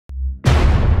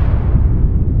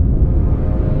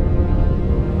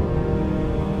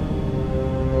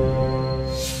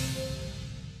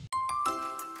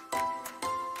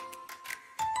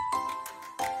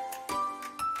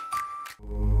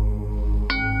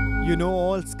You know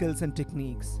all skills and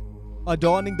techniques,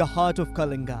 adorning the heart of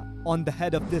Kalinga. On the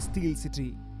head of this steel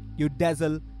city, you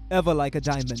dazzle ever like a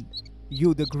diamond.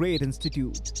 You the great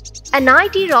institute.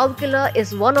 NIT Rourkela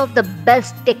is one of the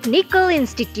best technical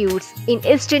institutes in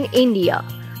Eastern India,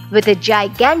 with a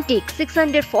gigantic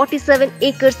 647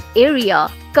 acres area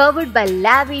covered by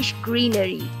lavish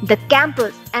greenery. The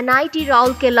campus NIT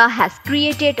Rourkela has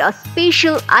created a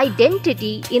special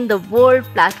identity in the world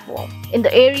platform in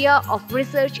the area of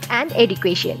research and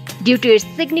education. Due to its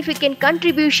significant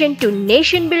contribution to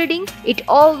nation building, it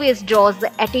always draws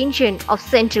the attention of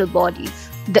central bodies.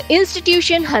 The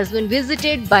institution has been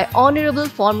visited by honorable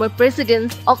former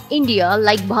presidents of India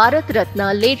like Bharat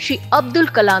Ratna late Shri Abdul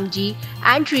Kalam ji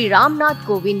and Shri Ramnath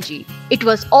Kovind ji. It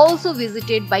was also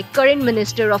visited by current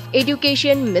Minister of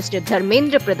Education Mr.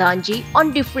 Dharmendra Pradhan ji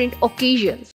on different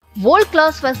occasions.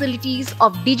 World-class facilities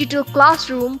of digital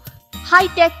classroom,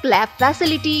 high-tech lab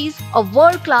facilities, a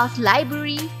world-class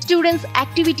library, students'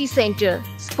 activity center,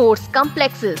 sports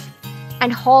complexes,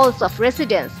 and halls of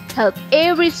residence help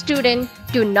every student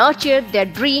to nurture their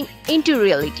dream into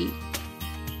reality.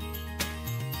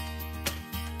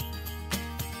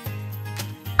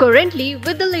 Currently,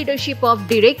 with the leadership of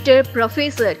Director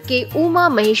Professor K. Uma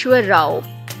Maheshwar Rao,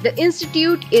 the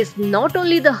institute is not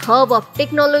only the hub of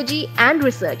technology and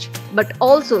research, but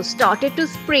also started to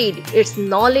spread its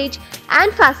knowledge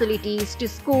and facilities to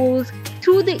schools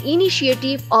through the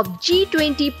initiative of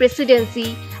G20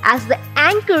 presidency as the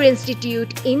anchor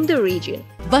institute in the region.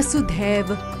 Vasudhaiv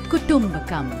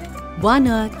Kutumbakam. One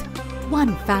earth,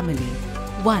 one family,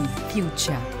 one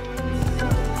future.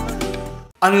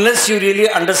 Unless you really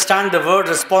understand the word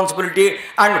responsibility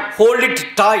and hold it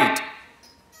tight,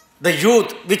 the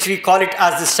youth, which we call it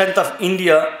as the strength of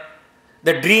India,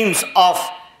 the dreams of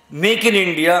Make in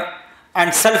India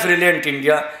and self-reliant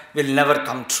India will never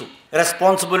come true.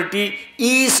 Responsibility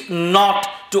is not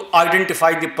to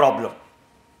identify the problem.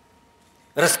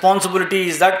 Responsibility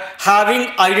is that having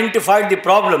identified the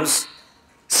problems,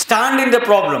 stand in the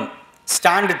problem,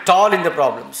 stand tall in the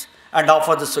problems and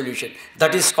offer the solution.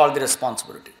 That is called the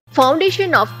responsibility.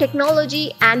 Foundation of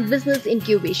Technology and Business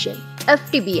Incubation,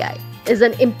 FTBI, is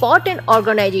an important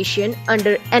organization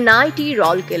under NIT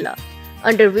Rourkela,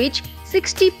 under which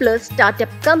 60 plus startup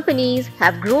companies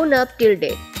have grown up till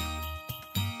date.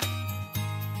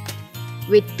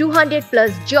 With 200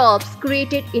 plus jobs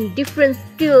created in different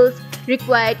skills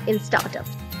required in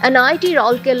startups. NIT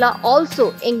Rourkela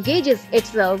also engages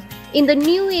itself in the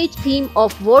new age theme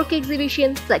of work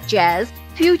exhibitions such as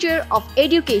Future of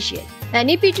Education,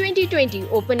 NEP 2020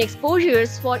 Open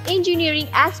Exposures for Engineering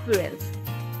Aspirants.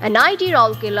 NIT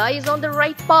Rourkela is on the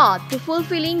right path to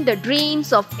fulfilling the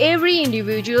dreams of every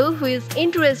individual who is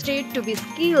interested to be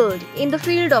skilled in the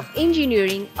field of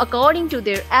engineering according to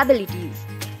their abilities.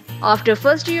 After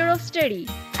first year of study,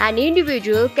 an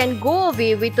individual can go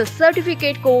away with a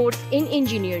certificate course in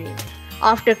engineering.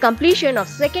 After completion of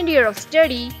second year of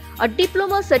study, a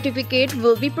diploma certificate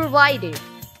will be provided.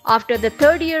 After the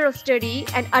third year of study,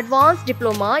 an advanced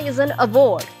diploma is an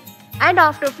award. And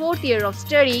after fourth year of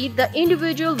study, the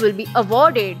individual will be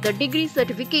awarded the degree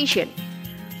certification.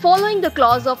 Following the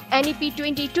clause of NEP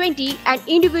 2020, an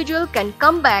individual can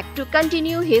come back to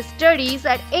continue his studies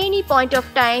at any point of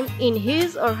time in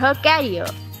his or her career.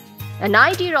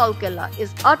 NIT Rourkela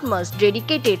is utmost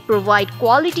dedicated to provide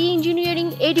quality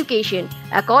engineering education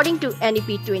according to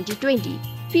NEP 2020,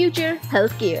 Future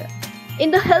Healthcare. In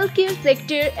the healthcare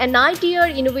sector,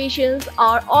 NITR innovations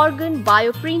are organ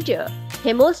bioprinter,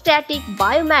 hemostatic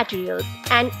biomaterials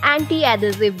and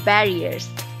anti-adhesive barriers,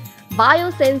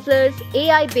 biosensors,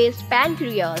 AI-based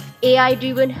pancreas,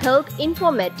 AI-driven health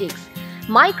informatics,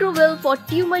 microwave for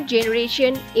tumor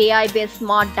generation, AI-based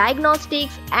smart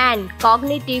diagnostics and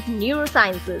cognitive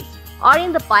neurosciences are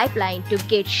in the pipeline to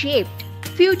get shaped.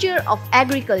 Future of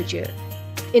Agriculture.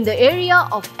 In the area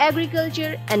of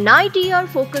agriculture, NITR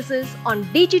focuses on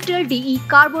digital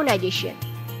decarbonization,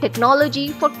 technology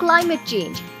for climate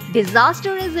change,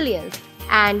 disaster resilience,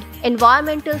 and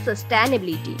environmental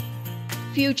sustainability.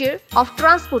 Future of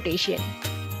Transportation.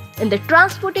 In the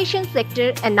transportation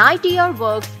sector, NITR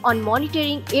works on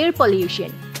monitoring air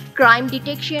pollution, crime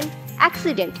detection,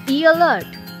 accident e-alert,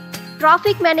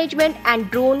 traffic management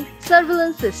and drone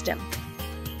surveillance system.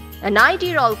 NIT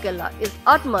Rourkela is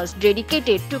utmost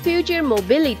dedicated to future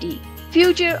mobility,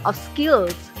 future of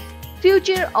skills,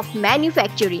 future of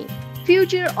manufacturing,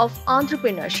 future of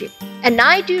entrepreneurship.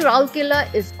 NIT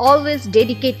Rourkela is always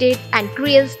dedicated and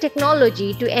creates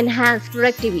technology to enhance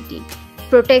productivity,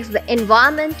 protects the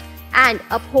environment and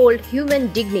uphold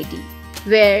human dignity,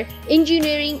 where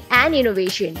engineering and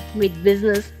innovation meet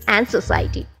business and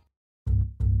society.